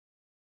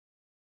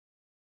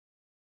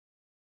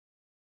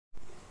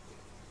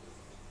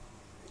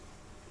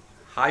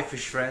Hi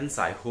fish friends,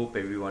 I hope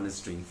everyone is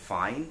doing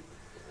fine.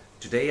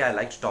 Today I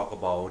like to talk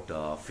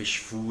about fish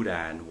food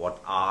and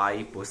what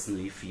I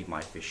personally feed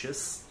my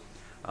fishes.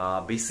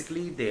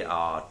 Basically there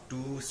are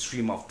two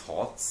streams of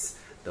thoughts.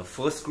 The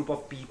first group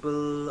of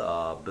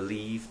people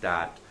believe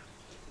that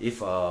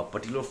if a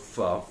particular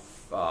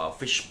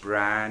fish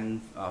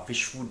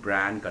food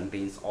brand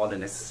contains all the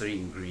necessary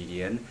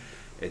ingredient,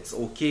 it's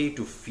okay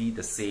to feed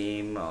the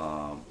same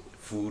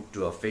food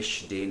to a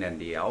fish day in and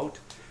day out.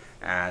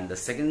 And the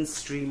second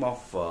stream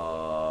of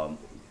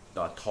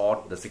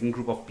thought, the second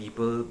group of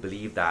people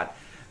believe that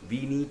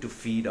we need to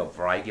feed a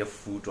variety of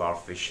food to our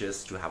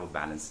fishes to have a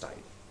balanced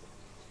diet.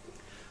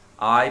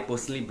 I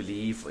personally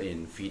believe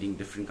in feeding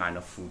different kind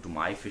of food to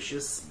my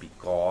fishes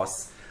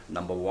because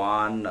number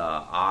one,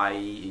 I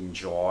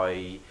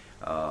enjoy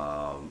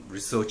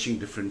researching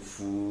different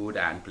food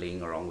and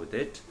playing around with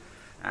it.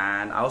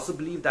 And I also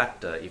believe that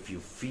if you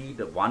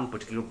feed one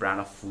particular brand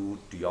of food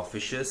to your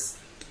fishes,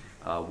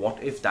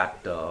 what if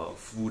that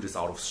food is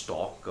out of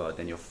stock?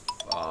 Then your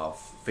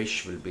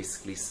fish will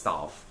basically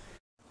starve.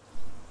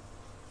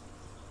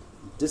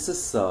 This is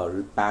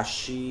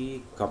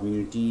Ripashi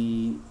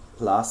Community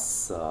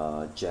Plus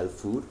gel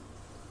food.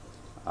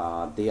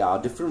 There are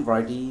different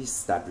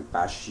varieties that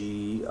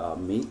Ripashi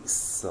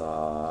makes.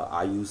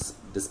 I use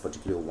this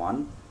particular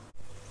one.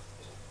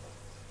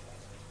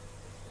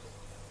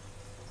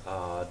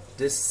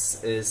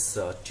 This is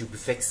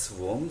Tubifex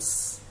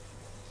worms.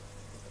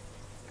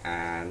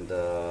 And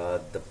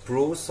the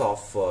pros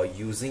of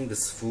using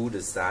this food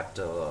is that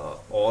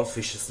all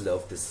fishes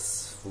love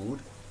this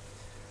food.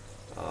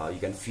 You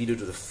can feed it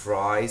to the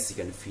fries,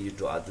 you can feed it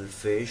to adult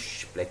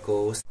fish,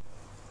 plecos.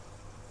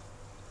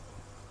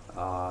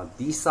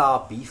 These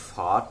are beef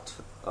heart,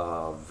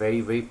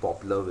 very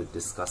popular with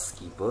discus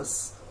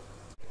keepers.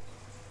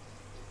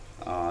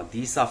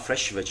 These are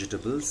fresh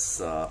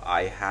vegetables.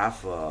 I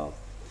have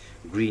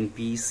green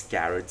peas,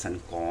 carrots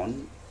and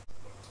corn.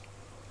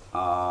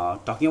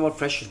 Talking about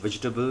fresh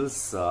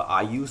vegetables,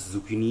 I use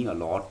zucchini a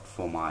lot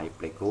for my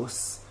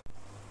plecos.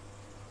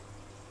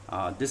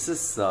 This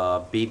is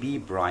baby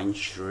brine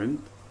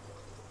shrimp,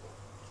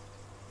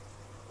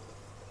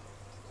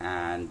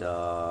 and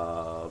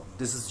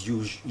this is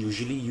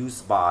usually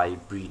used by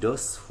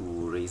breeders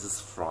who raises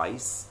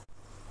fries.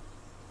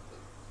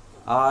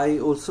 I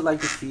also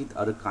like to feed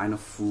other kind of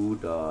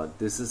food.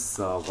 This is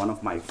one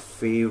of my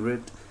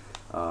favorite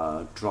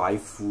dry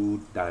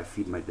food that I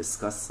feed my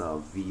discus,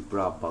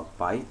 Vibra bug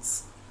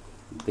bites.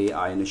 They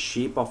are in the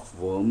shape of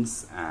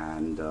worms,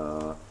 and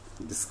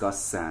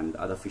discus and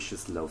other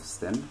fishes loves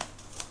them.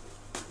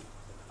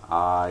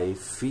 I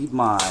feed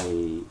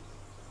my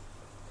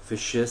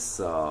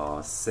fishes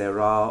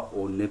Serra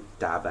or Nip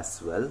tab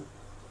as well.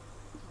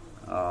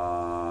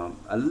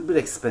 A little bit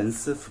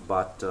expensive,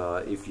 but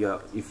if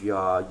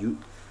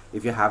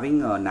you're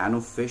having a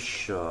nano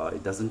fish,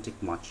 it doesn't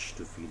take much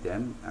to feed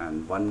them,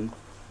 and one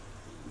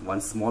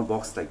small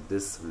box like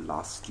this will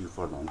last you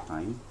for a long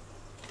time.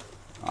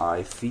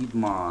 I feed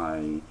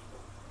my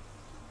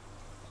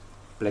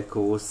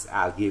plecos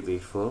algae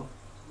wafer.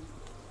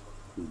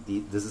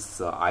 This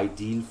is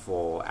ideal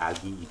for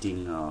algae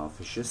eating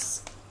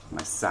fishes.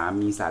 My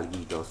Sammy's algae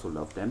eater also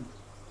love them.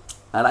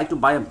 I like to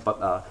buy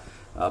a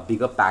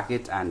bigger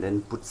packet and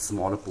then put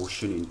smaller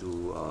portion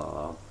into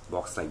a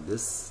box like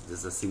this. This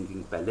is a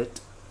sinking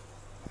pellet,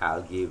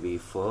 algae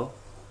wafer,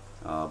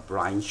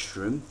 brine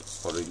shrimp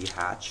already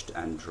hatched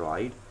and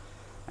dried,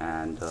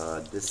 and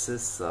this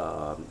is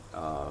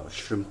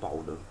shrimp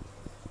powder.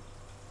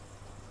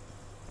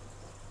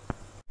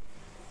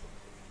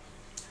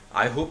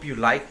 I hope you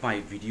liked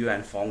my video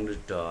and found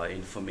it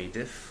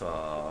informative.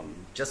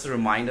 Just a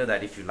reminder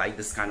that if you like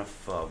this kind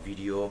of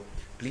video,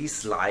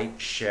 please like,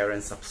 share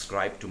and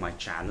subscribe to my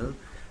channel.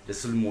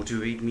 This will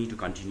motivate me to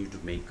continue to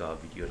make a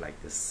video like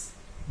this.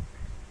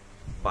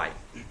 Bye.